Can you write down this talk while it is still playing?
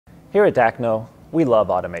Here at Dakno, we love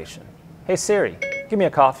automation. Hey Siri, give me a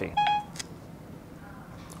coffee.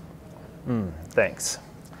 Thanks.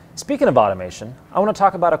 Speaking of automation, I want to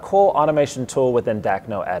talk about a cool automation tool within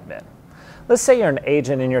Dakno Admin. Let's say you're an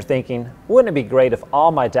agent and you're thinking, wouldn't it be great if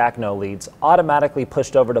all my Dakno leads automatically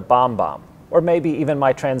pushed over to BombBomb, or maybe even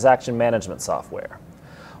my transaction management software?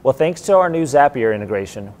 Well, thanks to our new Zapier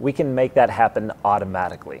integration, we can make that happen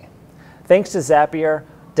automatically. Thanks to Zapier,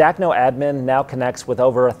 Dakno Admin now connects with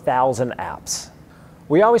over 1,000 apps.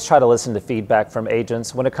 We always try to listen to feedback from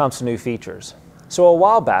agents when it comes to new features. So a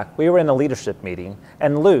while back, we were in a leadership meeting,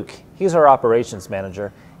 and Luke, he's our operations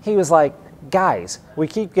manager, he was like, guys, we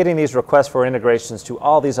keep getting these requests for integrations to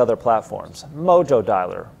all these other platforms, Mojo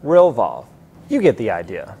Dialer, RealVolve. You get the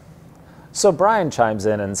idea. So Brian chimes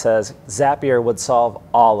in and says Zapier would solve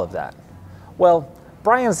all of that. Well,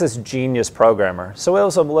 Brian's this genius programmer, so it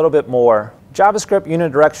was a little bit more JavaScript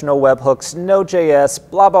unidirectional webhooks, Node.js,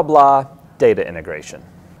 blah, blah, blah, data integration.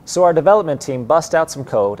 So our development team bust out some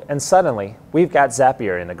code, and suddenly we've got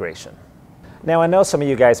Zapier integration. Now I know some of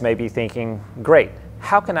you guys may be thinking, great,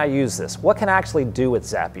 how can I use this? What can I actually do with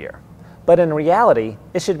Zapier? But in reality,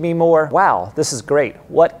 it should be more, wow, this is great.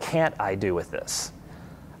 What can't I do with this?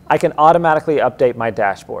 I can automatically update my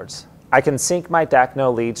dashboards. I can sync my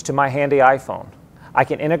Dakno leads to my handy iPhone. I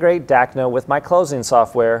can integrate Dakno with my closing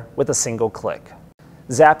software with a single click.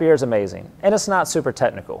 Zapier is amazing, and it's not super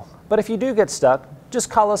technical. But if you do get stuck, just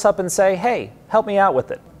call us up and say, hey, help me out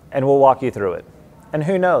with it, and we'll walk you through it. And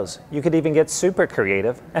who knows, you could even get super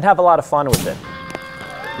creative and have a lot of fun with it.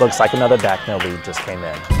 Looks like another Dakno lead just came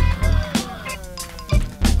in.